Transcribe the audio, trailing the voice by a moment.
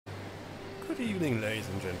Good evening, ladies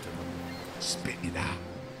and gentlemen. Spit it out.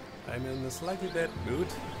 I'm in a slightly bad mood,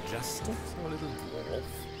 just a little dwarf.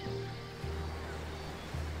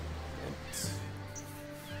 And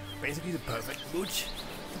basically the perfect mood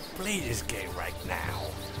to play this game right now.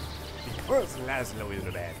 Because Laszlo is in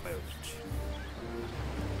a bad mood.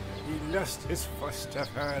 He lost his foster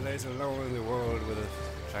father, is alone in the world with a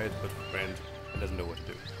childhood friend and doesn't know what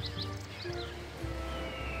to do.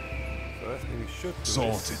 First thing we should do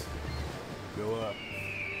Sorted. is go up.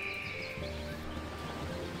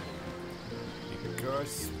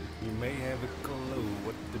 Because we may have a clue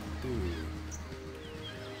what to do.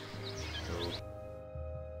 So.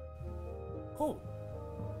 Oh!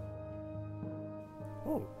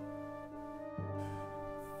 Oh!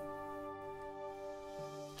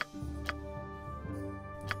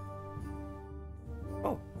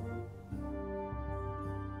 Oh!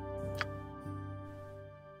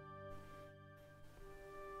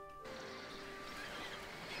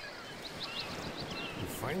 You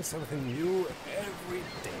find something new every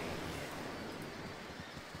day.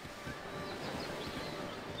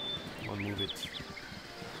 Come on, move it.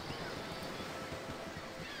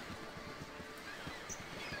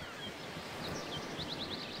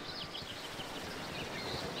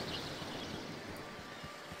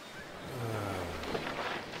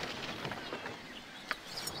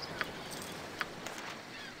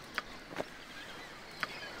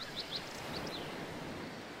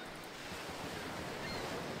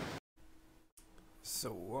 So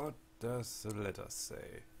what does the letter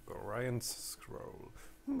say? Gorion's scroll.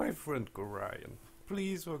 My friend Gorion,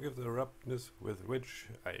 please forgive the abruptness with which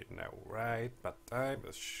I now write, but time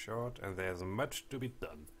is short and there's much to be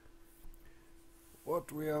done.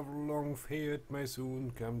 What we have long feared may soon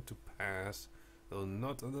come to pass, though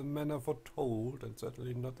not in the manner foretold, and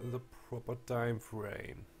certainly not in the proper time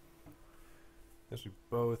frame. As we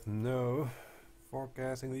both know,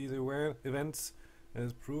 forecasting these events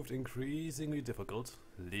has proved increasingly difficult,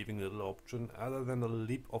 leaving little option other than a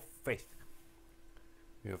leap of faith.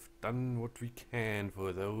 We have done what we can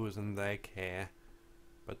for those in their care,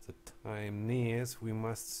 but the time nears we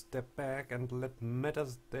must step back and let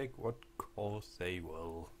matters take what course they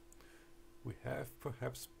will. We have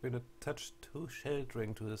perhaps been a touch too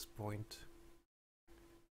sheltering to this point.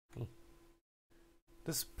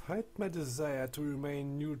 Despite my desire to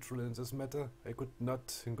remain neutral in this matter, I could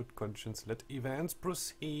not, in good conscience, let events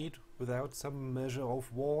proceed without some measure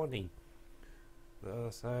of warning.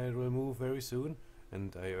 Thus I will move very soon,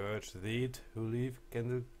 and I urge thee to leave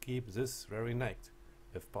Candlekeep this very night,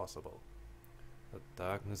 if possible. The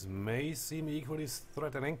darkness may seem equally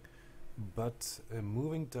threatening, but a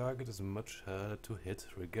moving target is much harder to hit,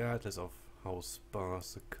 regardless of how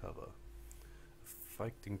sparse the cover.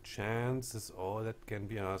 Fighting chance is all that can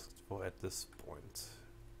be asked for at this point.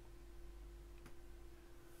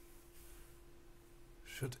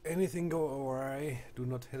 Should anything go awry, do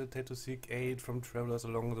not hesitate to seek aid from travelers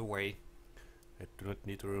along the way. I do not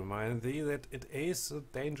need to remind thee that it is a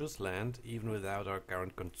dangerous land, even without our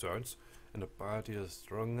current concerns, and a party is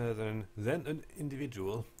stronger than an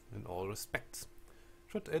individual in all respects.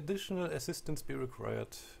 Should additional assistance be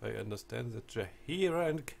required, I understand that Jahira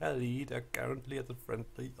and Khalid are currently at the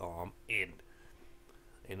friendly arm inn.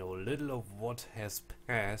 I know little of what has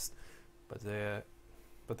passed, but they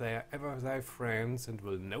are ever thy friends and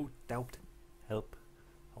will no doubt help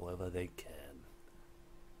however they can.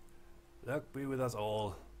 Luck be with us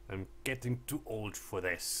all. I'm getting too old for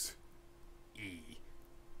this. E.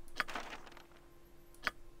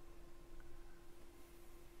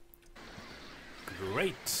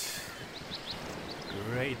 Great!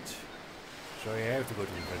 Great! So I have to go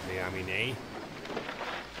to the friendly army, eh?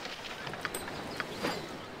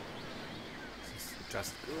 This is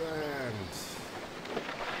just grand!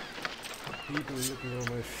 People looking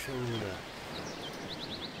over my shoulder.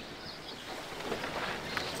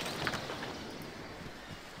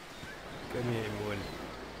 Come here, everyone.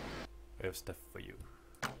 I have stuff for you.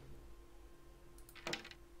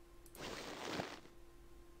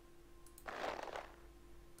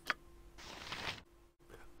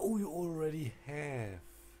 Oh, you already have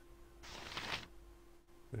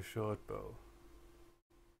the short bow.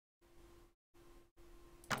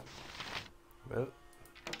 Well,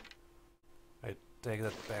 I take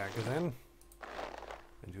that back then,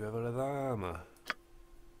 and you have a leather armor.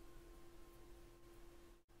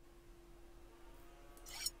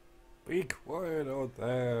 Be quiet out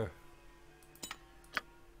there!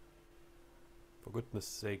 For goodness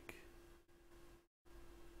sake.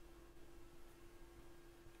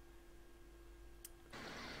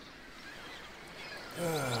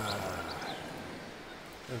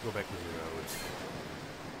 Let's go back to the road.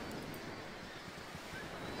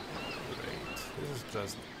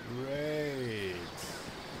 just great.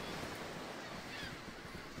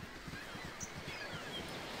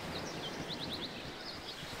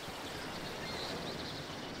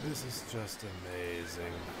 This is just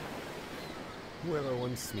amazing. Whoever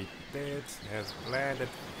wants me dead has planned it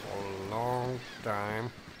for a long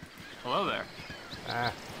time. Hello there.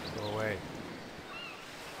 Ah, go away.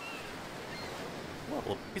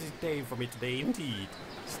 Well, a busy day for me today indeed.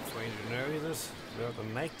 Strange noises throughout the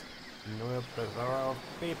night. No plethora of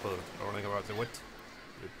people rolling about the wood.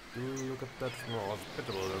 You do look a touch more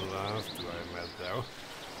hospitable than the last two I met though.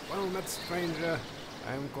 Well met, stranger.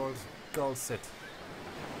 I'm called Gulsit.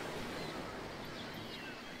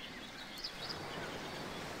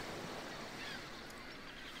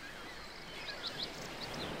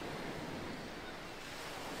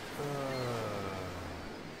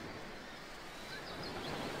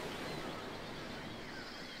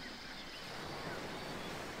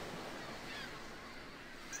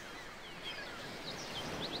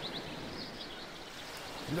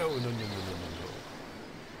 No.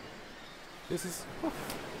 This is...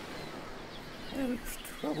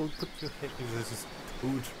 trouble put your head in. This is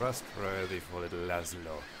too trustworthy for little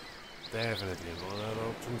Laszlo. Definitely no other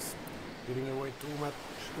options. Giving away too much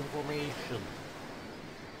information.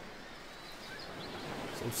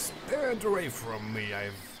 So stand away from me.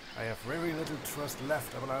 I have very little trust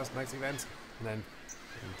left after last night's events, and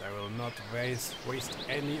I will not waste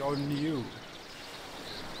any on you.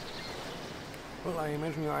 Well, I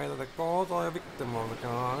imagine you're either the cause or a victim of the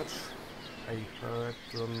carnage. I heard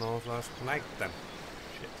to the north last night then.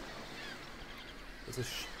 Shit. It's a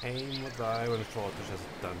shame what the iron shortage has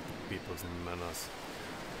done to people's manners.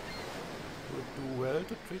 You would do well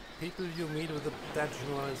to treat people you meet with a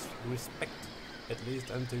traditional respect, at least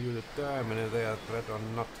until you determine if they are a threat or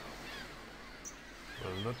not.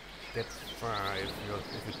 Well, not that far if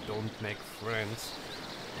you don't make friends.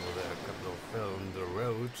 Well, there are a couple of fell on the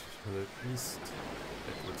road to the east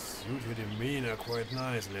that would suit your demeanor quite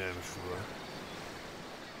nicely, I'm sure.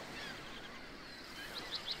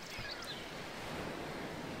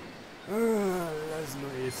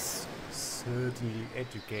 Laszlo is certainly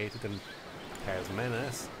educated and has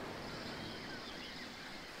manners.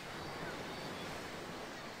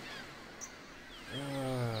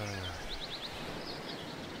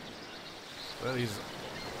 Well, he's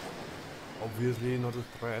obviously not a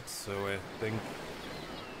threat, so I think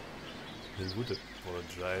he would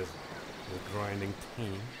apologize to the grinding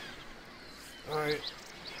team. I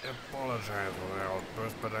apologize for the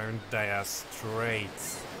outburst, but I'm in dire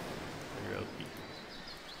straits.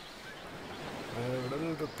 I have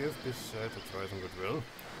little to give besides to try some goodwill.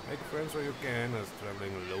 Make friends where you can, as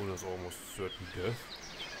traveling alone is almost certain death.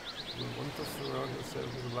 You want to surround yourself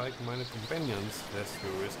with like-minded companions, lest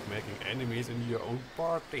you risk making enemies in your own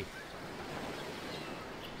party.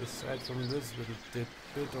 Aside from this little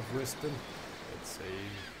bit of wisdom, let's say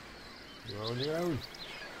you're on your own.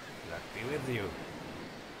 Luck be with you.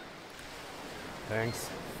 Thanks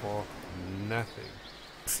for nothing.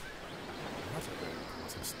 Psst. Not a very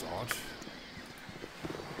important start.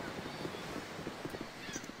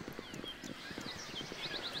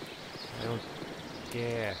 I don't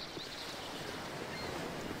care.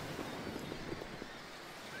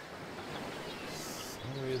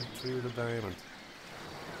 Sorry, the tree with the diamond.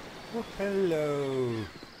 Oh, hello,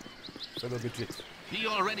 fellow midget. He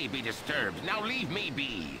already be disturbed. Now leave me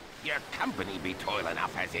be. Your company be toil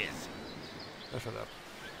enough as is. Oh, shut up.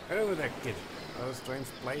 Hello there, kid. A strange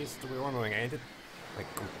place to be wandering, ain't it? My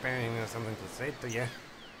companion has something to say to you.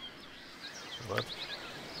 What?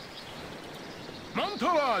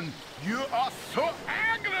 Montalon, you are so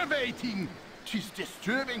aggravating. 'Tis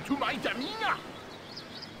disturbing to my demeanor.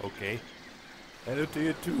 Okay. Hello to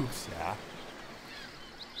you too, sir.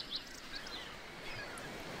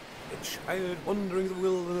 A child wandering the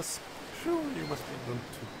wilderness. Surely you must be done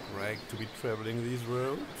too brag to be traveling these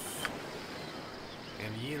roads.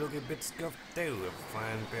 And you look a bit scuffed too, a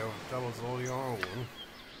fine pair of troubles all your own.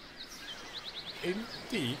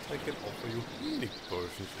 Indeed, I can offer you healing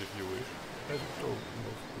potions if you wish. I don't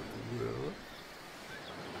most will.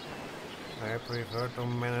 I prefer to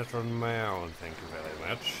manage on my own, thank you very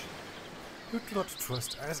much. You do not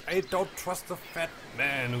trust us. I don't trust the fat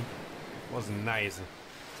man who was nice.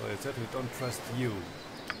 So I certainly don't trust you.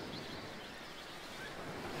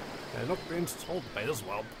 I'll not be installed by this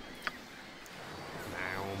whelp.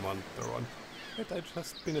 Now, Monteron, had I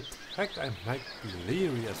just been attacked, I might be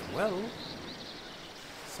leery as well.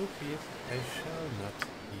 So be it, I shall not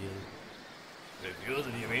heal. Refuse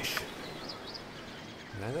if you wish.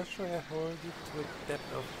 Neither shall I hold you to a debt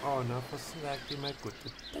of honor for selecting my good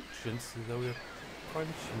intentions, though your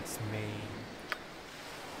conscience may.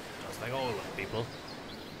 just like all the people.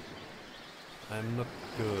 I'm not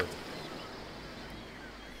good.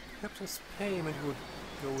 Perhaps this payment would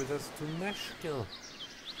go with us to Nashville.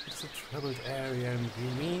 It's a troubled area and we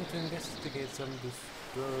mean to investigate some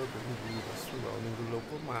disturbing rumors surrounding the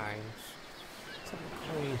local mines. Some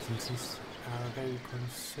acquaintances are very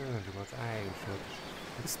concerned about iron shortage.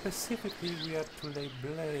 Specifically, we are to lay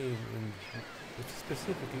blame in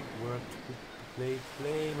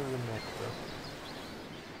the matter.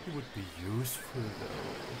 It would be useful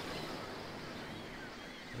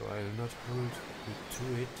though I'll not hold you to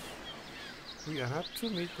it. We are to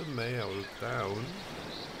meet the mayor of the town,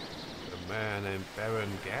 a man named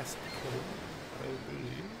Baron Gaskell, I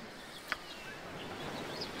believe.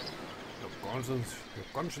 Your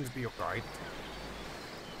conscience be your guide.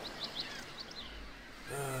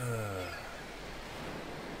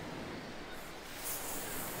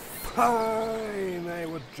 Fine, I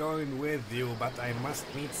would join with you, but I must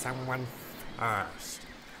meet someone first.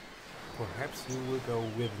 Perhaps you will go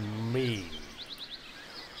with me.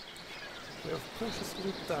 We have precious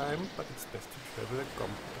little time, but it's best to travel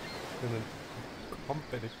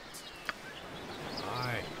accompanied.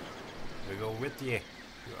 Aye, we go with you.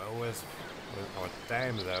 You always with our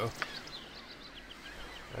time, though.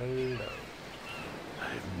 Hello.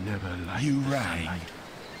 I've never liked you rang.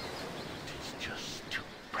 It's just too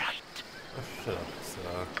bright. Oh, shut up,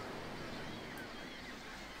 sir.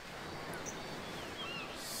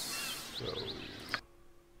 So...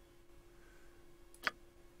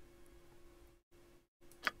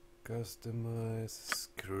 Customize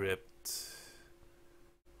script.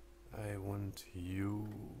 I want you.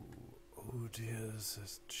 Oh dear, this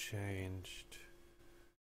has changed.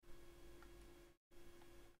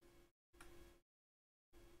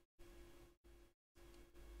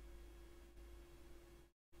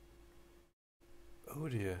 Oh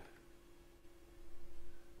dear.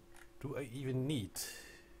 Do I even need?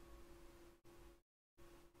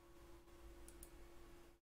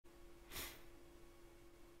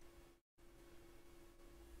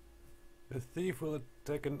 A thief will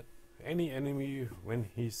attack any enemy when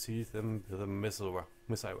he sees them with a missile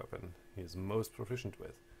weapon he is most proficient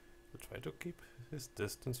with. He'll try to keep his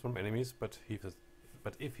distance from enemies, but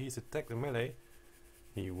if he's attacked in melee,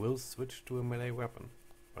 he will switch to a melee weapon.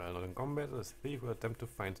 While not in combat, the thief will attempt to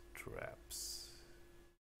find traps.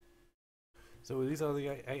 So these are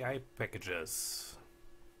the AI packages.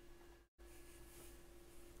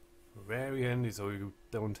 Very handy, so you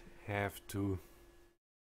don't have to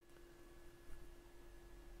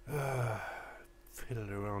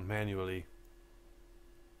fiddle around manually.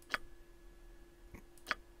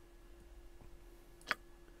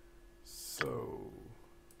 So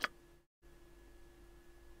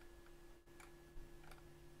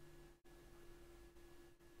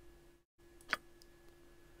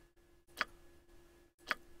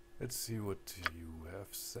let's see what you have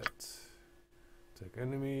set. Attack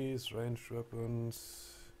enemies, ranged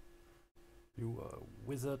weapons. You are a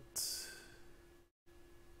wizard.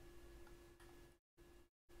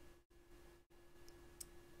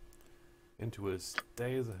 And you will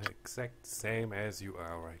stay the exact same as you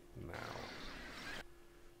are right now.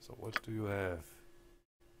 So what do you have?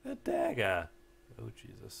 A dagger! Oh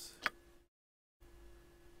Jesus.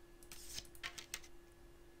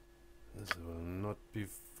 This will not be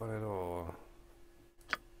fun at all.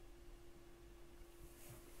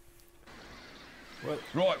 Well,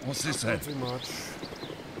 Right, what's this then? not too much.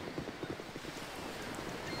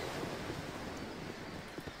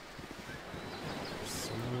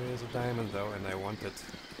 There's a diamond though, and I want it.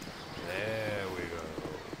 There we go.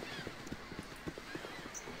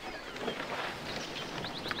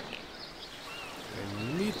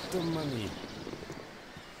 I need the money.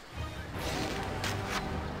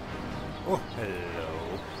 Oh, hello.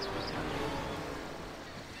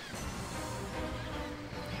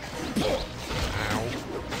 Ow.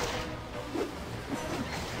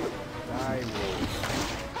 Die, wolf.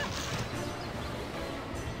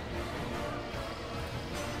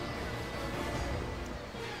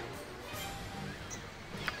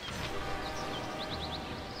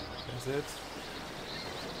 That's it.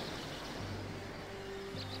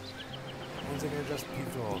 Once again, just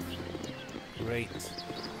peeked off. Great.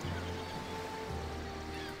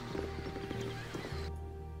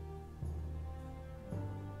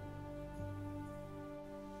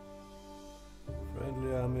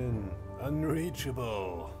 Friendly, I'm in.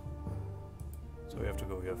 Unreachable. So we have to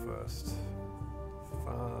go here first.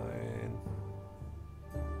 Fine.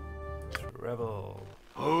 Travel.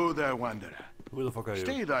 Oh, there, wanderer. Who the fuck are you?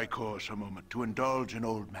 Stay thy course a moment to indulge an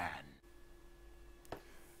old man.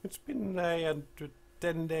 It's been nigh 100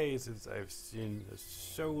 10 days since I've seen a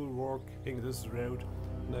soul walking this road,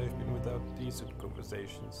 and I've been without decent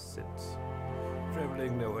conversations since.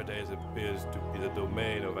 Traveling nowadays appears to be the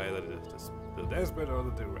domain of either the desperate or the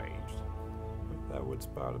deranged. If that would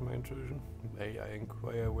pardon my intrusion, may I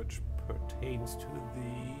inquire which pertains to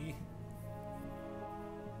thee?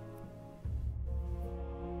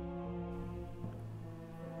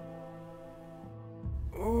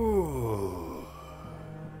 Ooh.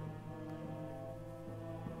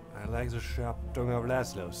 I like the sharp tongue of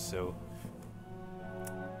Laszlo, so...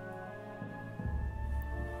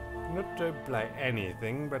 Not to imply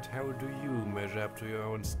anything, but how do you measure up to your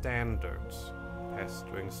own standards?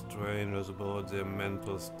 Pestering strangers about their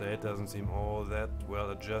mental state doesn't seem all that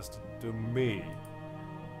well adjusted to me.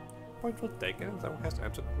 Point well taken, thou hast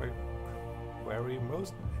answered my query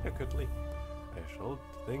most adequately. I shall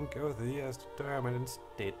think of thee as determined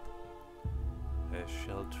instead. I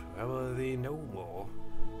shall trouble thee no more,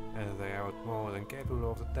 as thou art more than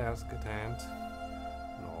capable of the task at hand.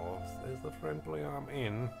 North is the friendly arm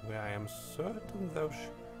inn, where I am certain thou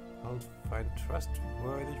shalt find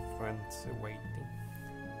trustworthy friends awaiting.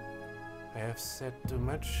 I have said too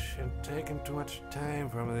much and taken too much time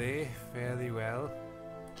from thee. Fare thee well.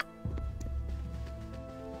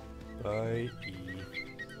 Bye.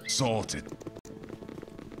 Sorted.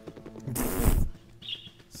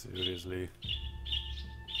 Seriously.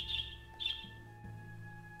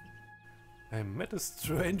 I met a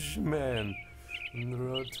strange man on the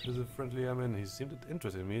road to the friendly Amen. He seemed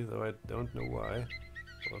interested in me, though I don't know why.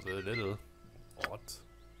 It was a little odd.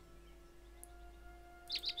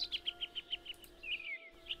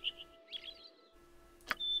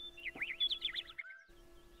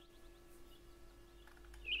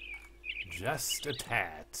 Just a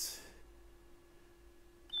tad.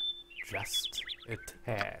 Just a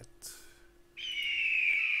tad.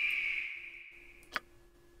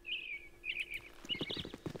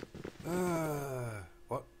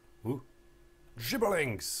 What? Who?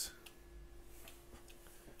 Gibberlings!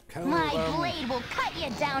 My blade will cut you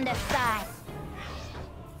down to size.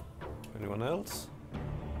 Anyone else?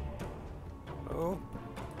 No?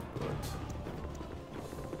 Good.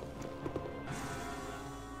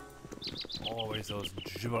 Always those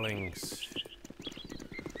gibberlings.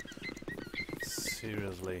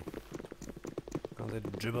 Seriously. Can't they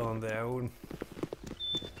gibber on their own?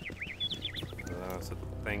 So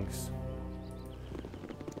thanks.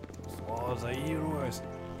 Swords are heroes.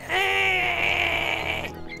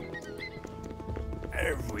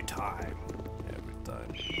 Every time. Every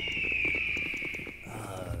time.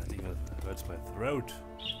 That even hurts my throat.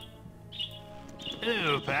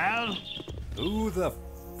 Hello, pal. Who the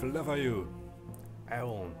fluff are you?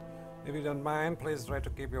 Owen, if you don't mind, please try to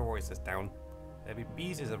keep your voices down. There be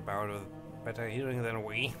beasts about with better hearing than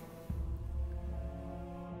we.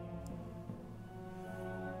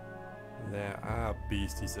 There are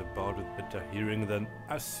beasties about with better hearing than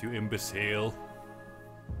us, you imbecile.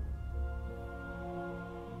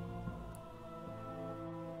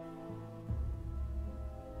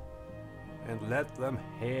 And let them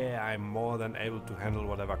hear I'm more than able to handle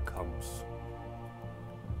whatever comes.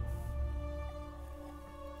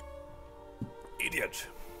 Idiot!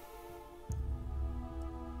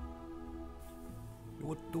 You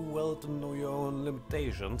would do well to know your own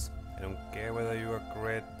limitations. I don't care whether you are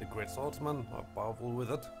a great swordsman or powerful with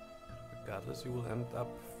it. Regardless, you will end up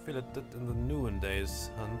filleted in the newen days,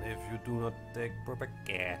 and if you do not take proper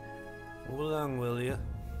care. Move along, will you?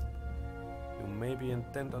 You may be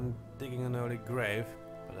intent on digging an early grave,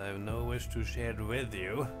 but I have no wish to share it with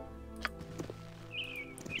you.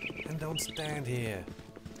 And don't stand here,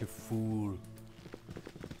 you fool.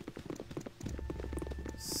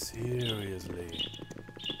 Seriously.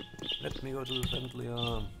 Let me go to the friendly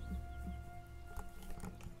arm.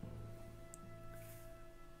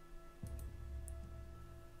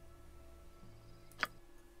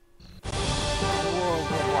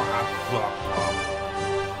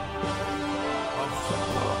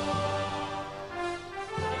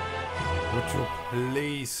 Would you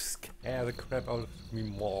please scare the crap out of me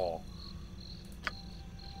more?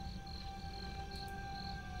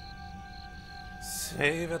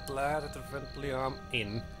 Save it, lad, at the friendly arm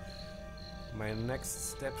inn. My next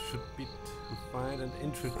step should be to find and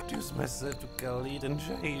introduce myself to Khalid and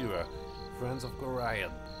Jaira, friends of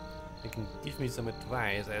Gorion. They can give me some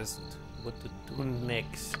advice as to what to do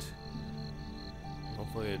next.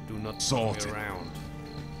 Hopefully I do not follow me around.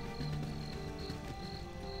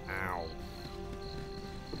 Ow.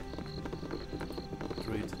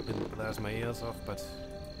 Druid didn't blast my ears off, but...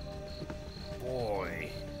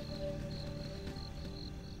 boy.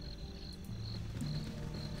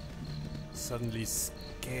 suddenly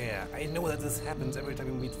scare. I know that this happens every time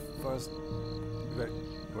we meet for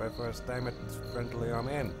first time at Friendly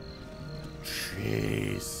Arm.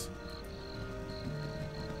 Jeez.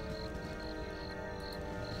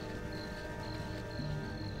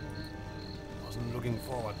 Wasn't looking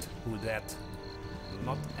forward to that.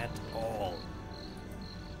 Not at all.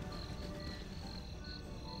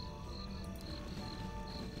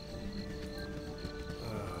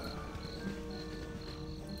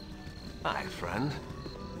 Hi, friend.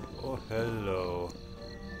 Oh, hello.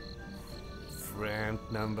 Friend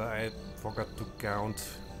number I forgot to count.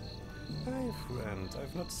 Hi, friend.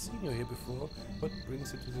 I've not seen you here before. What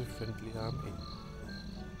brings you to the Friendly Army?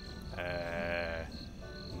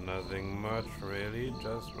 Nothing much, really.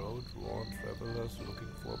 Just road-worn travelers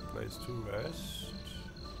looking for a place to rest.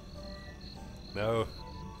 No,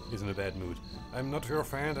 he's in a bad mood. I'm not your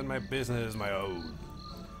friend and my business is my own.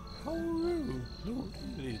 How rude! No,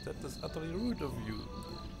 really, that is utterly rude of you.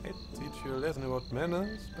 I teach you a lesson about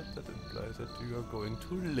manners, but that implies that you are going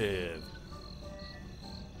to live.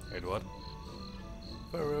 Wait, what?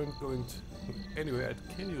 If I weren't going to... Anyway,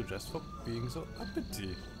 I'd kill you just for being so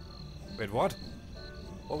uppity. Wait, what?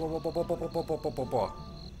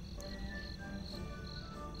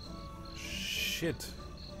 Shit.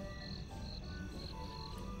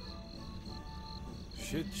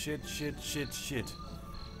 Shit.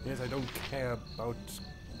 Yes, I don't care about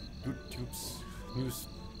YouTube's news,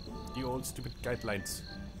 the old stupid guidelines.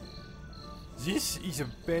 This is a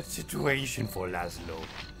bad situation for Laszlo.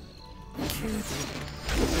 Kill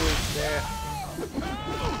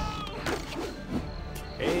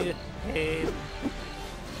him.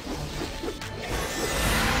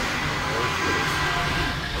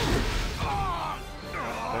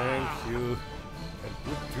 Thank you. And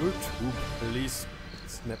would YouTube please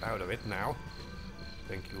snap out of it now?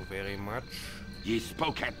 Thank you very much. Ye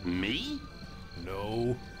spoke at me?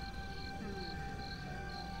 No.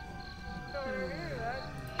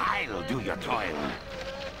 I'll do your toil.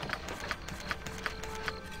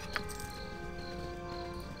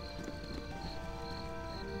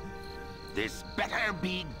 This better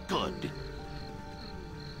be good.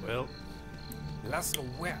 Well, Laszlo,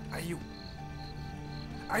 where are you?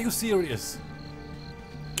 Are you serious?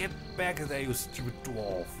 Get back there, you stupid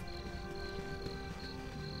dwarf.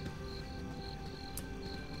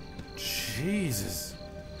 Jesus.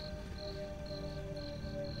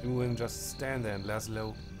 You wouldn't just stand there and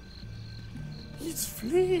Laszlo... He's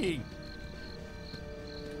fleeing!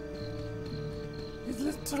 He's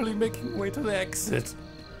literally making way to the exit.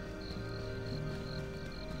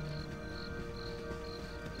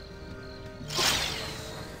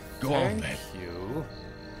 Go on then. Thank you.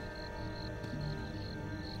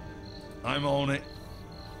 I'm on it.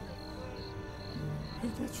 He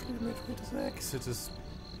literally made way to the exit.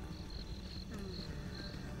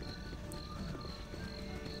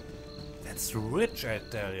 That's rich, I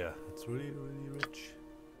tell ya. It's really, really rich.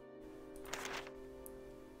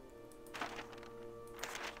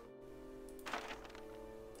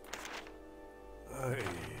 Aye.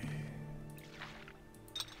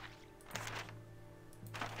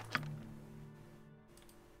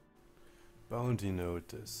 Bounty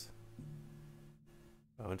notice.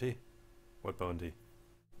 Bounty? What bounty?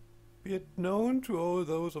 Be it known to all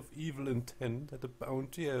those of evil intent that a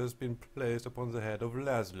bounty has been placed upon the head of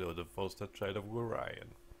Laszlo, the foster child of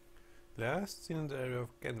Gorion. Last seen in the area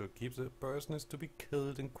of Candlekeep, the person is to be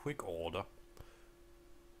killed in quick order.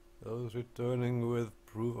 Those returning with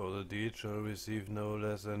proof of the deed shall receive no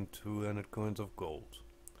less than 200 coins of gold.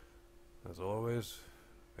 As always,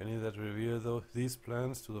 any that reveal these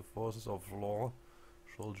plans to the forces of law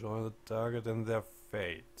shall join the target in their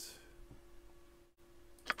fate.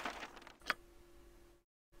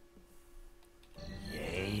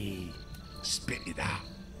 Yay! Spit it out.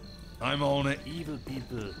 I'm on it. Evil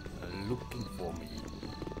people are looking for me.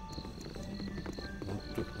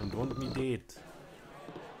 And want me dead.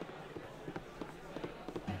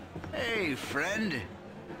 Hey, friend.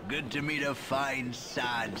 Good to meet a fine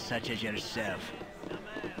sod such as yourself.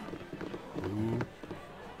 Who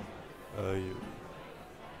are you?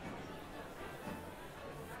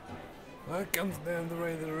 I can't stand the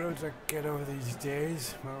way the roads are get over these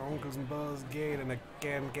days. My uncle's in Baldur's Gate and I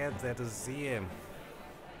can't get there to see him.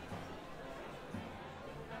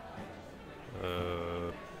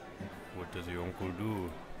 What does your uncle do?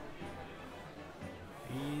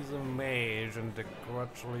 He's a mage and a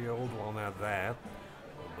crotchety old one at that.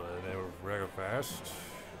 But they were very fast.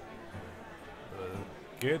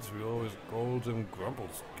 Kids, we always called him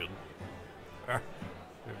Grumbleskin.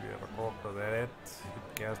 If you ever caught that,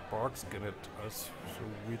 he'd cast barkskin at us, so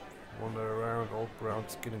we'd wander around all brown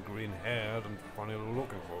skin and green haired and funny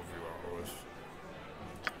looking for a few hours.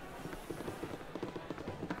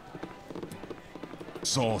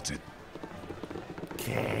 Sorted.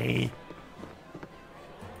 Okay.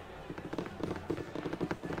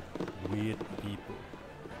 Weird people.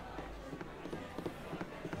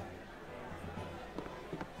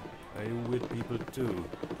 Are you weird people too?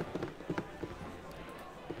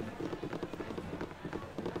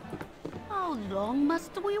 How long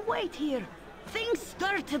must we wait here? Things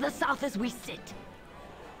stir to the south as we sit.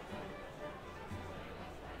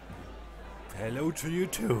 Hello to you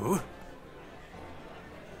too.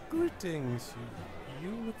 Greetings.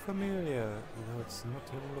 You look familiar. No, it's not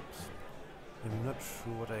your looks. I'm not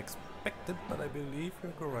sure what I expected, but I believe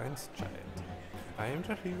you're Gorian's child. I am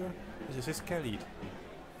Jahira. This is Khalid.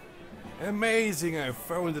 Amazing! I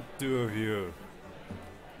found the two of you.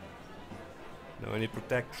 Now I need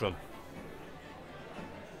protection.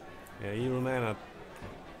 Yeah, evil man,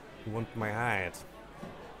 you want my hide.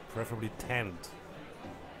 Preferably tanned.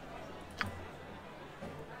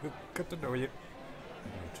 Good to know you.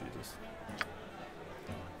 Oh, Jesus.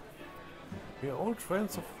 We are all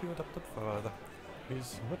friends of your adopted father.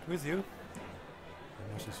 He's not with you.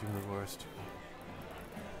 I must assume the worst.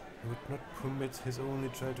 He would not permit his only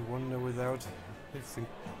child to wander without his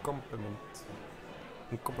accompaniment.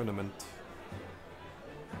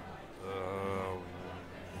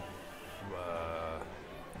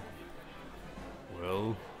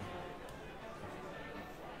 Well,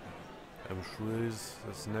 I'm sure he's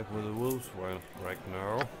a snack with the wolves right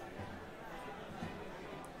now.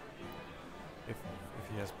 If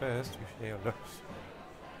he has passed, we share loss.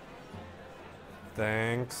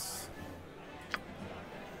 Thanks.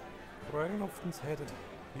 Ryan often said that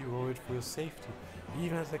he worried for your safety,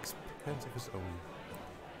 even at the expense of his own.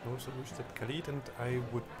 I also wish that Khalid and I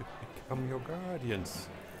would become your guardians,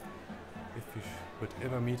 if we would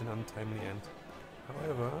ever meet an untimely end.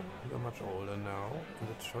 However, you are much older now, and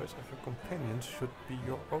the choice of your companions should be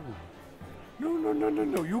your own.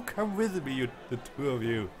 No, you come with me, the two of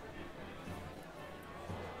you.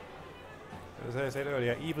 As I said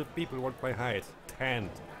earlier, evil people want my hide,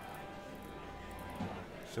 tanned.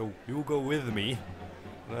 So you go with me,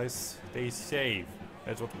 and I stay safe.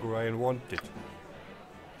 That's what Gorian wanted.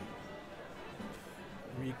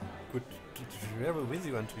 We could travel with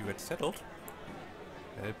you until you get settled.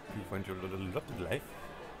 Help you find your lovely life.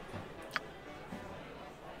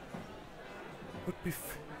 Would be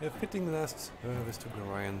a fitting last service to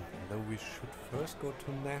Gorian, though we should first go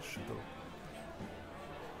to Nashville.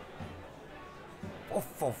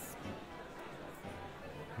 Off.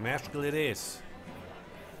 Nashville it is.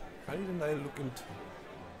 Khalid and I look into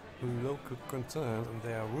local concerns, and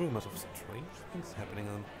there are rumors of strange things happening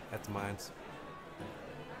at the mines.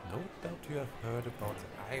 No doubt you have heard about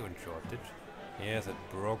the iron shortage. Yes, it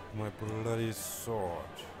broke my bloody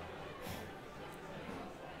sword.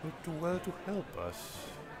 Would do well to help us.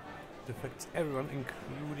 It affects everyone,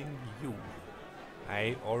 including you.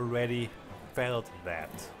 I already felt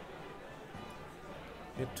that.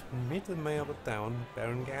 Yet meet the mayor of the town,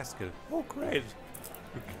 Baron Gaskell. Oh, great!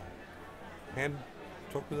 And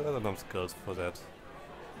talk with the other numbskulls for that.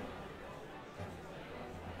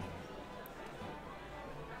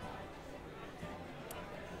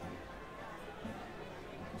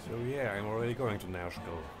 So yeah, I'm already going to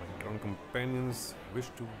Nashville. My young companions wish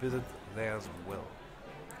to visit there as well.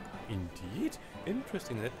 Indeed?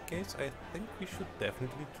 Interesting. In that case, I think we should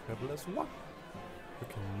definitely travel as one. We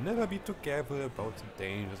can never be too careful about the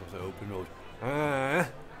dangers of the open road.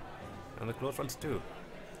 And the close ones too.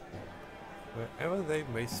 Wherever they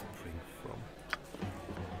may spring from.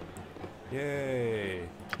 Yay!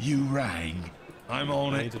 You rang. I'm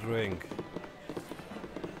on I it. need a drink.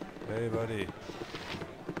 Hey, buddy.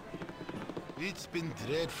 It's been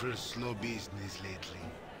dreadful slow business lately.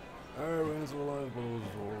 Iron's alive, but also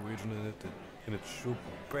Norwegian in it, and it's sure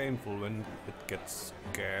painful when it gets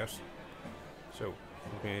scarce. So,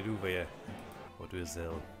 what can I do for you? What do you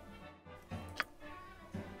sell?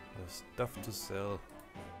 There's stuff to sell.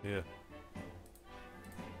 Here.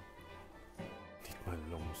 Need my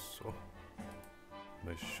long saw.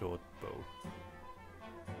 My short bow.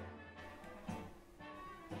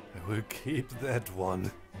 I will keep that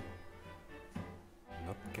one.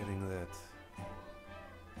 Not getting that.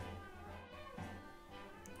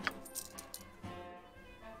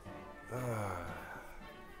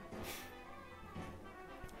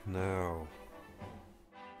 Now.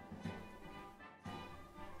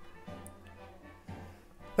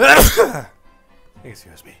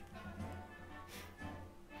 Excuse me.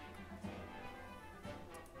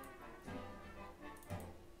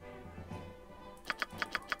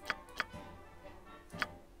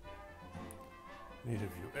 Need a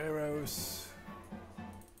few arrows.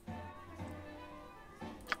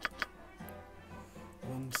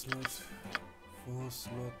 1 slot, 4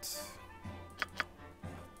 slot,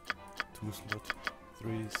 2 slot,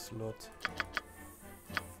 3 slot,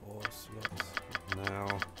 4 slot. Now.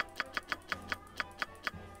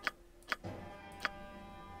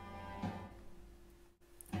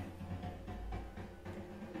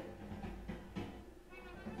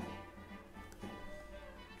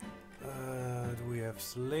 Do we have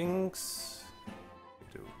slings? We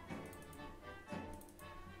do.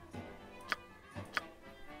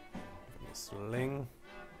 Give me a sling.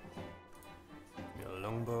 Give me a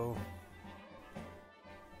longbow.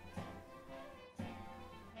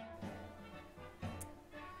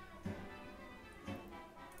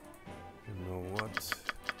 You know what?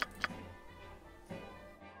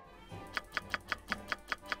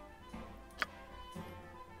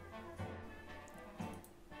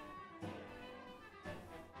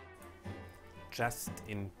 Just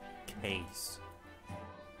in case.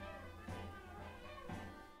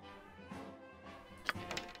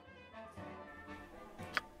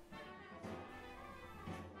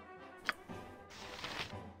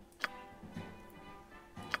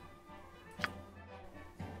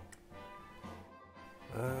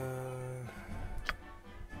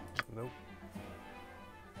 Nope.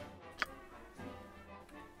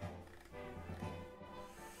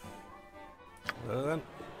 Well then.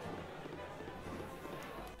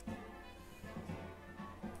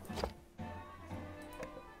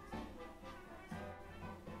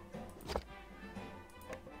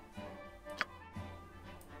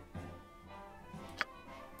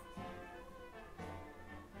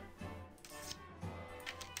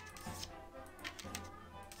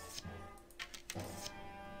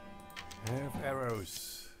 Have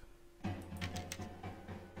arrows. And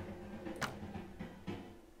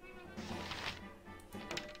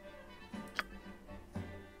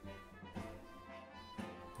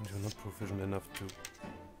you're not proficient enough to...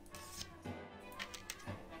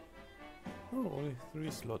 Oh, only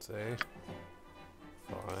 3 slots, eh?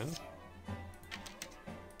 Fine.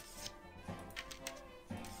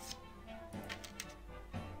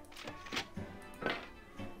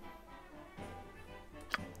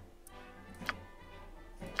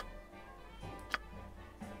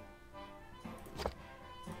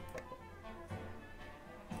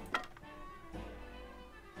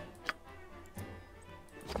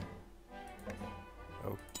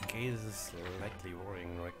 Okay, this is slightly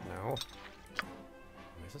worrying right now.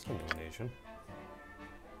 Where's this illumination?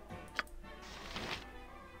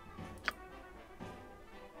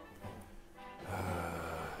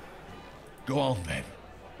 Go on then.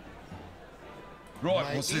 Right,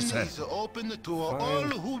 My what's this inn then? is open to Fine. all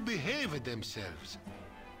who behave themselves.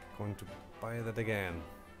 Going to buy that again.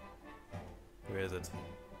 Where is it?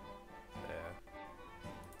 There.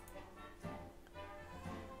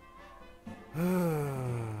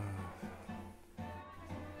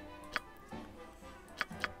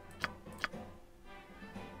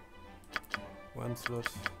 1 slot,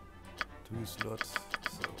 2 slots,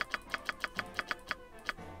 so...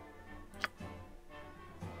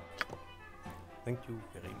 Thank you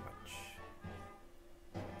very much.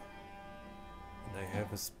 And I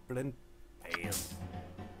have a splint pail.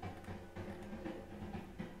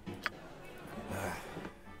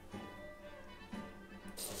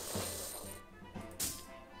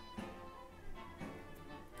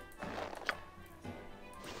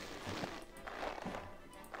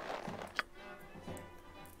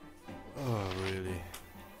 Oh, really?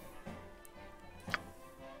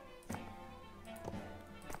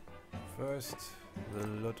 First, the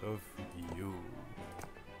lot of you.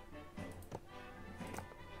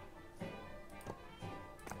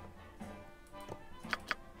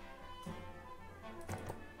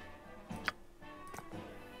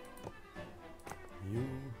 You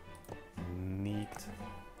need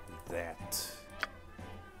that.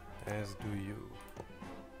 As do you.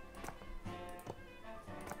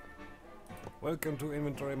 Welcome to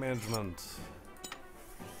inventory management.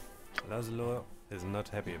 Laszlo is not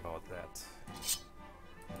happy about that.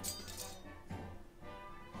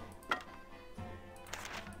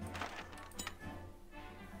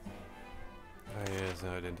 Ah yes,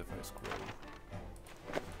 identify scroll.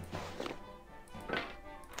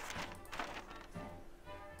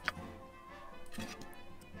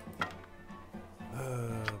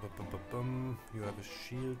 You have a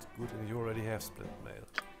shield, good, and you already have splint mail.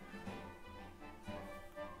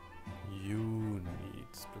 You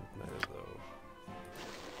need splint mail though.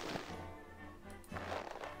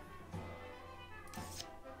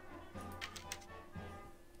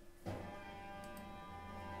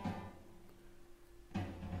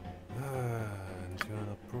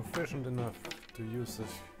 proficient enough to use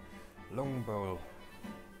this longbow.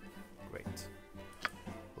 Great.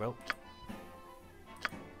 Well.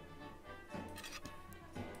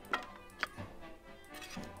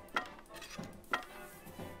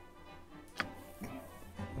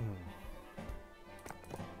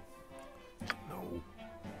 No.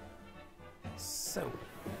 So.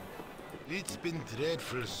 It's been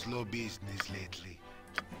dreadful slow business lately.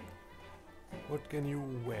 What can you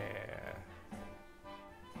wear?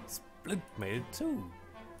 Splint mail too.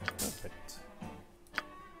 Perfect.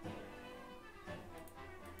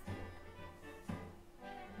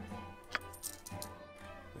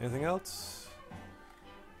 Anything else?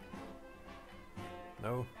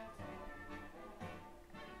 No.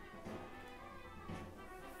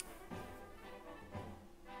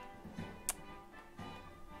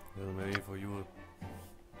 Well, maybe for you.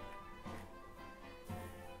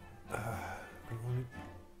 Only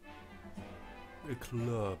a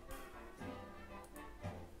club.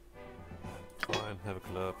 Fine, have a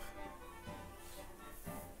club.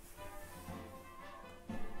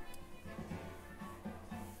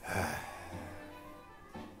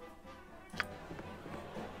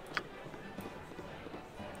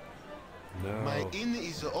 No. My inn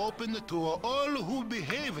is open to all who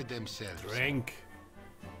behave themselves. Drink.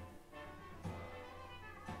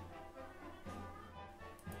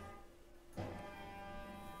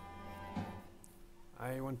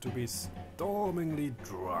 I want to be stormingly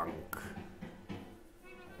drunk.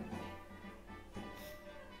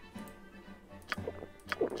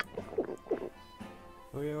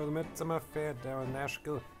 We are the Midsummer Fair down in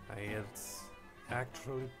Nashville. It's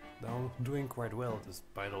actually doing quite well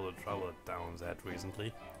despite all the trouble the town's had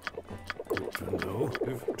recently. Good to know.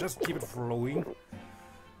 Just keep it flowing.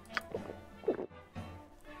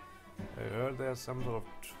 I heard there's some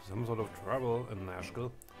sort of trouble in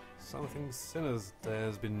Nashville. Something sinister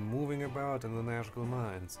has been moving about in the Nashville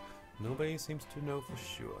mines. Nobody seems to know for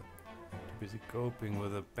sure. Too busy coping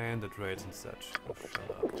with the bandit raids and such. Oh,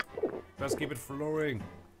 shut up. Just keep it flowing.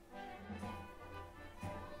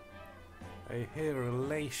 I hear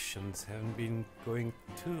relations haven't been going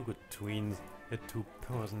too good between the two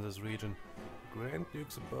powers in this region. Grand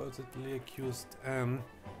Duke supposedly accused Anne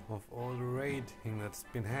of all the raiding that's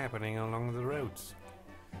been happening along the roads.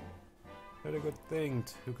 Not a good thing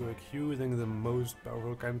to go accusing the most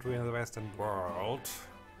powerful country in the Western world.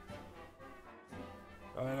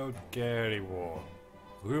 I don't care anymore.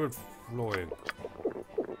 Keep it flowing.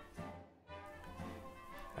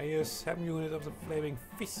 I hear some units of the Flaming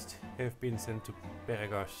Fist have been sent to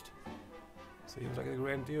Beregost. Seems like the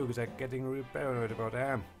Grand Dukes are getting real paranoid about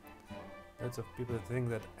Am. Lots of people think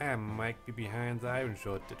that Am might be behind the iron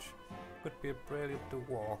shortage. Could be a prelude to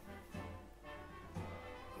war.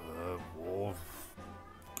 War.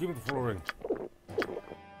 Keep it flowing.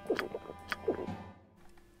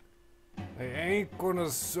 I ain't gonna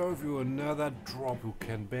serve you another drop you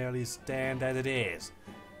can barely stand as it is.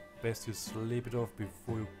 Best you sleep it off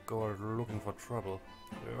before you go out looking for trouble.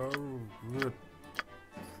 Oh, good.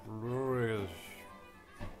 Glorious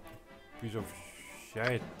piece of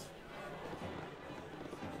shit.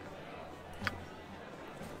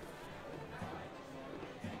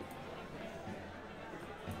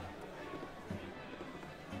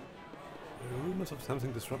 Rumors of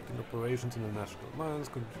something disrupting operations in the national mines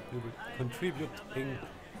contributing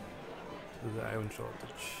to the iron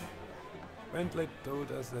shortage. Bentley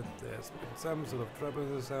told us that there's been some sort of trouble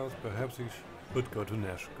in the south. Perhaps we should go to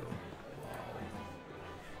Nashville. Wow.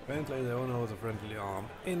 Bentley, the owner of the friendly arm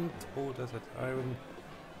inn, told us that iron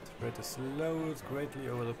trade has slowed greatly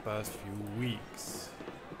over the past few weeks.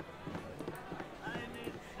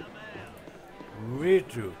 We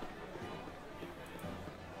too.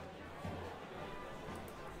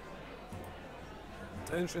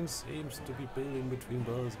 Tension seems to be building between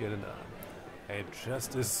Baldur and Arm. I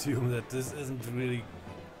just assume that this isn't really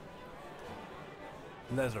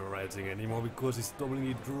letter writing anymore because he's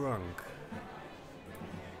doubly drunk.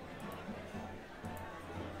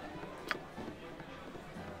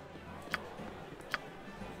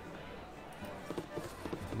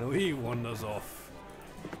 Now he wanders off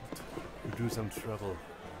to do some trouble.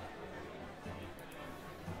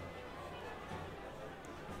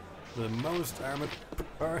 The most armored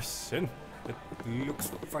person that looks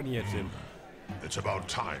funny at him. It's about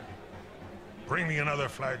time. Bring me another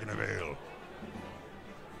flagon of ale.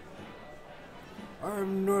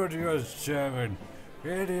 I'm not your servant.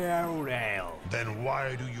 Get out, ale. Then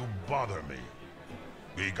why do you bother me?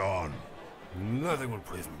 Be gone. Nothing will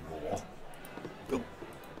please me more.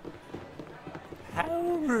 How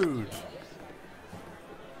rude.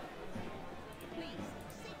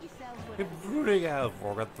 Including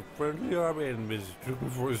Alfred at the friendly army and is looking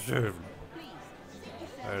for a servant.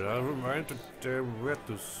 And I remind to tell where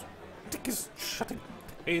to stick his shutting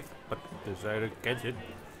teeth, but decided to catch it.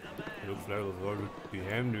 Looks like the thought would be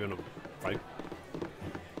handy on a fight.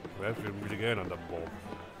 Perhaps we'll meet again on that ball.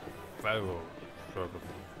 Farewell, sort of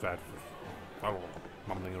fat. Farewell,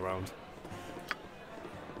 mumbling around.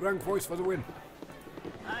 Rank voice for the win.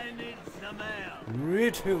 I need some air.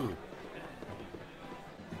 Me too.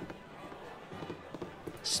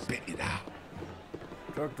 Spit it out.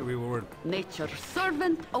 Talk to me, Warren. Nature's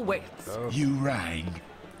servant awaits. Oh, You rang.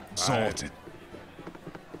 Sorted.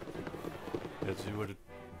 let's see what it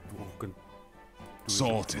can do.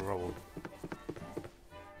 Sorted.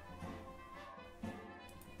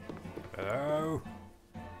 Hello?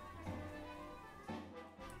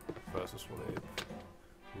 Versus slave.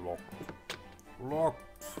 Locked.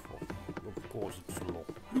 Locked. Of course it's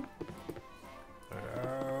locked.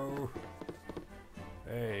 Hello?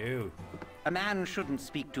 Hey, you. A man shouldn't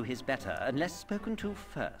speak to his better unless spoken to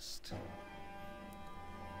first.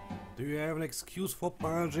 Do you have an excuse for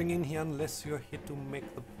barging in here unless you're here to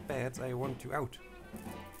make the beds? I want you out.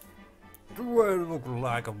 Do I look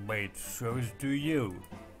like a maid service to you?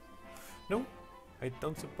 No, I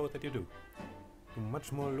don't suppose that you do. You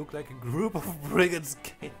much more look like a group of brigands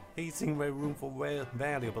casing my room for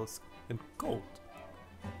valuables and gold.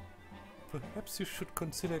 Perhaps you should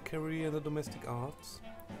consider a career in the domestic arts.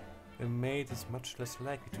 A maid is much less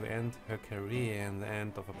likely to end her career in the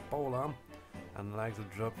end of a polearm, unlike the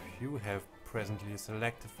job you have presently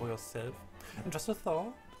selected for yourself. And just a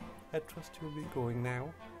thought, I trust you'll be going now.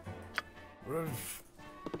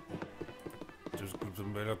 This group's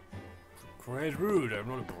made up quite rude, I'm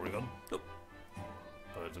not a brigand. But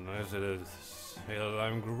it's nice that it's a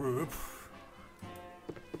hairline group.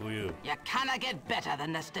 Who are you? You cannot get better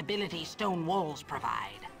than the stability stone walls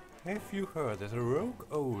provide. Have you heard there's a rogue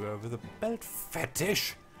ogre with a belt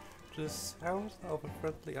fetish to the south of a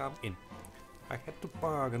friendly arm inn? I had to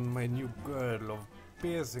bargain my new girdle of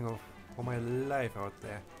piercing for my life out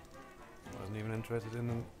there. Wasn't even interested in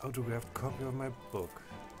an autographed copy of my book.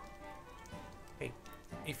 Hey,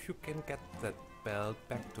 if you can get that belt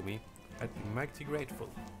back to me, I'd be mighty grateful.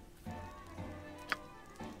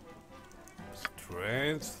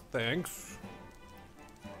 Strength, thanks.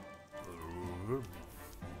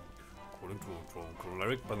 According to a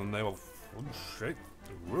cleric by the name of Shake,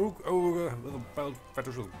 the rogue ogre with a belt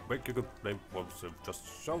fetish is making a name for himself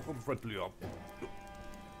just south of Friendly Arm.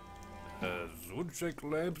 Zunche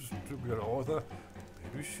claims to be an author.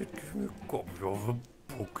 Maybe you should give me a copy of a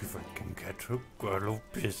book if I can get a girdle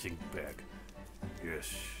of piercing back.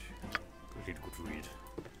 Yes, pretty good read.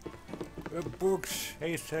 The books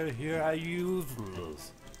they sell here are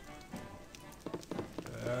useless.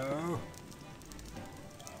 Oh.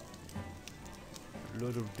 A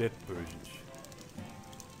lot of dead persons.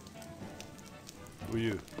 Who are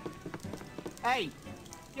you? Hey,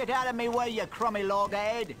 get out of me way, you crummy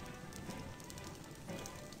loghead.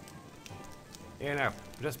 Yeah, now,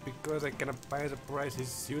 just because I cannot buy the pricey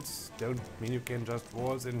suits, don't mean you can just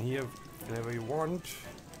waltz in here whenever you want.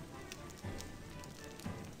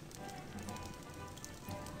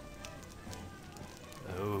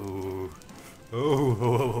 Oh.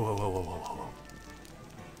 Oh.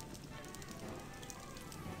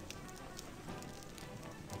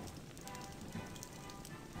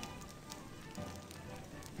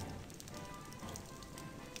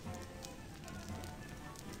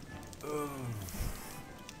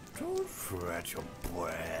 Don't fret your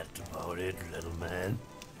brat about it, little man.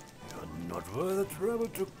 You're not worth the trouble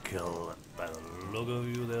to kill. By the look of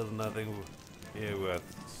you, there's nothing here worth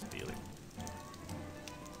stealing.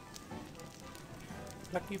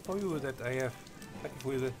 Lucky for you that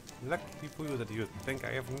you think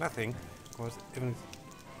I have nothing, because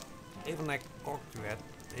even I cocked you at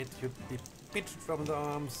it, you'd be pitched from the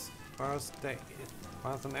arms faster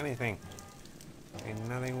than anything. Ain't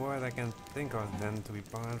nothing worse I can think of than to be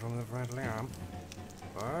barred from the friendly arm.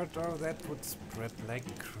 Part of that would spread like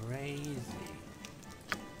crazy.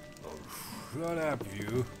 Oh, shut up,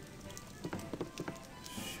 you.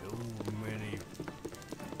 So many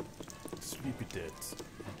sleepy deads.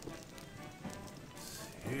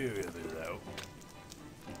 Seriously, though.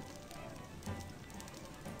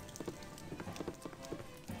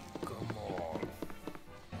 Come on.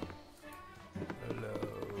 Hello.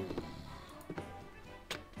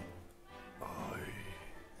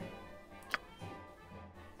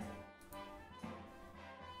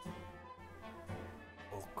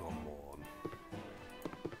 Oh, come on.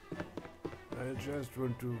 I just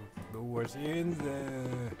want to know what's in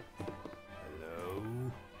there. Hello?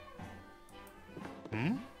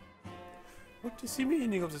 What is the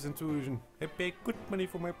meaning of this intrusion? I pay good money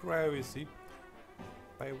for my privacy.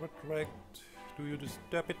 By what right do you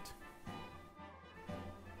disturb it?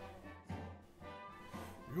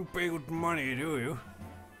 You pay good money, do you?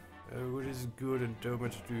 What is good and how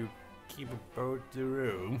much do you keep about the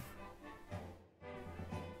room?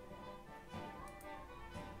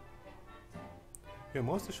 You're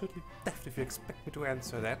most assuredly deaf if you expect me to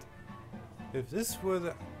answer that. If this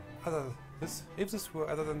were other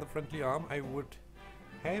than the friendly arm, I would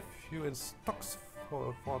have you in stocks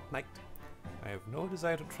for a fortnight. I have no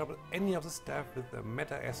desire to trouble any of the staff with the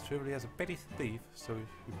matter as trivially as a petty thief, so you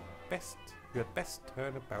had best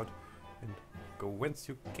turn about and go whence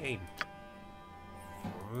you came.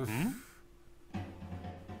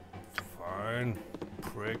 Fine,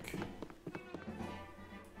 prick.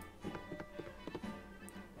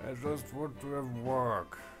 I just want to have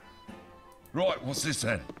work. Right, what's this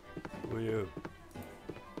then? Who are you?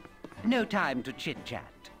 No time to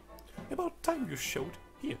chit-chat. About time you showed.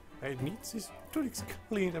 Here, I need these tunics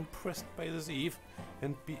cleaned and pressed by this eve,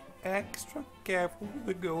 and be extra careful with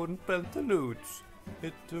the golden pantaloons.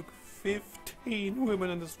 It took 15 women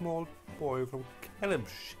and a small boy from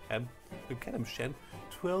Calamshan,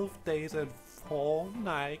 12 days and 4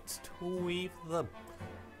 nights to weave them.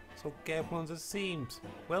 So careful on the seams.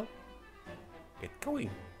 Well, get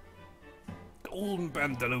going. Golden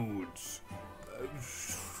pantaloons.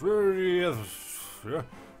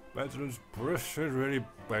 Pantaloons pressed and ready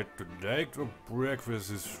by tonight or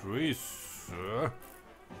breakfast is free, sir.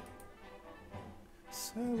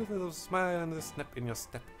 So with a little smile and a snap in your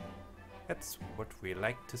step. That's what we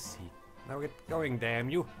like to see. Now get going, damn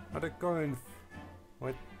you. Not a going.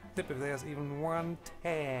 What tip if there's even one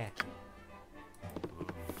tear.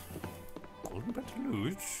 Golden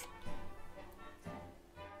pantaloons?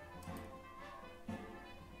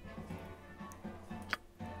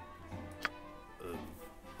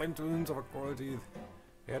 Pantaloons of a quality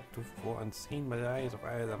heretofore unseen by the eyes of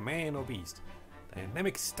either man or beast.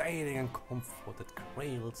 Dynamic styling and comfort that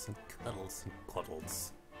cradles and cuddles and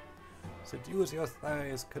coddles. Seduce your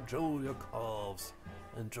thighs, cajole your calves,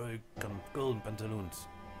 enjoy golden pantaloons.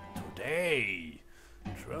 Today!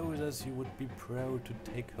 Trousers you would be proud to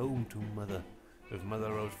take home to mother, if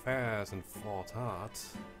mother rode fast and fought hard.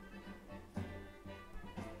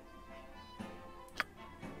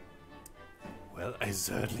 Well, I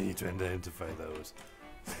certainly need to identify those.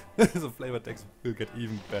 The flavor text will get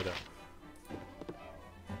even better.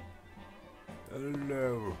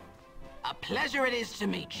 Hello. A pleasure it is to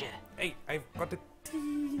meet you. Hey, I've got a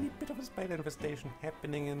teeny bit of a spider infestation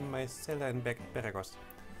happening in my cellar in Beragos.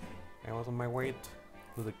 I was on my way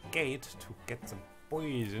to the gate to get some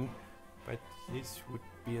poison, but this would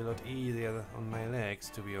be a lot easier on my legs,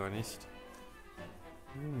 to be honest.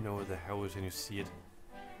 You know the house when you see it.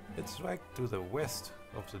 It's right to the west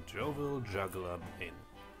of the Jovial Juggler Inn.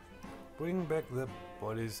 Bring back the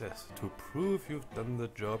bodies as to prove you've done the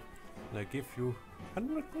job, and I give you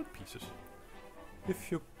 100 gold pieces.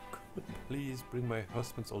 If you could please bring my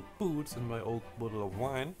husband's old boots and my old bottle of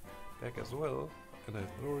wine back as well, and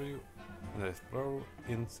I throw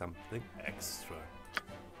in something extra.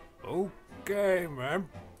 Okay, ma'am.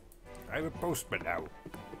 I'm a postman now.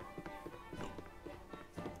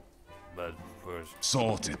 But first...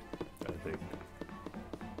 Sorted. I think...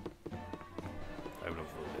 I'm not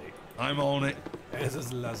full day. I'm on it. This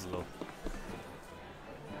is Laszlo.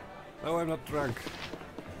 No, I'm not drunk.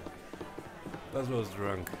 Laszlo's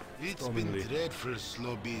drunk. It's been Stormingly. dreadful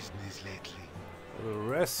slow business lately. A little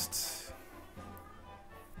rest.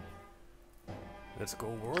 Let's go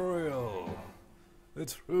royal. A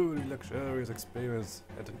truly luxurious experience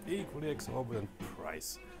at an equally exorbitant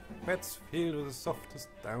price. Beds filled with the softest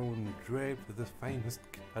down, draped with the finest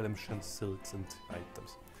Calamshan silks and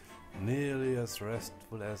items. Nearly as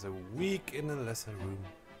restful as a week in a lesser room.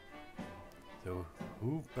 Though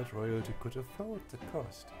who but royalty could afford the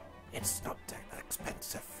cost? It's not that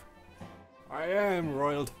expensive. I am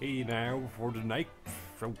royalty now for the night,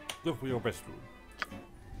 so look for your best room.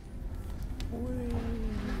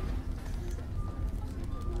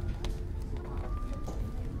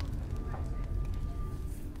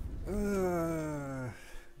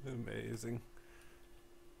 Amazing.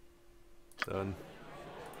 Done.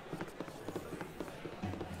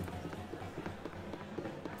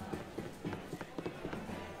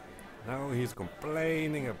 Now he's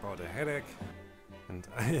complaining about a headache, and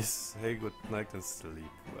I say good night and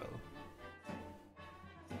sleep.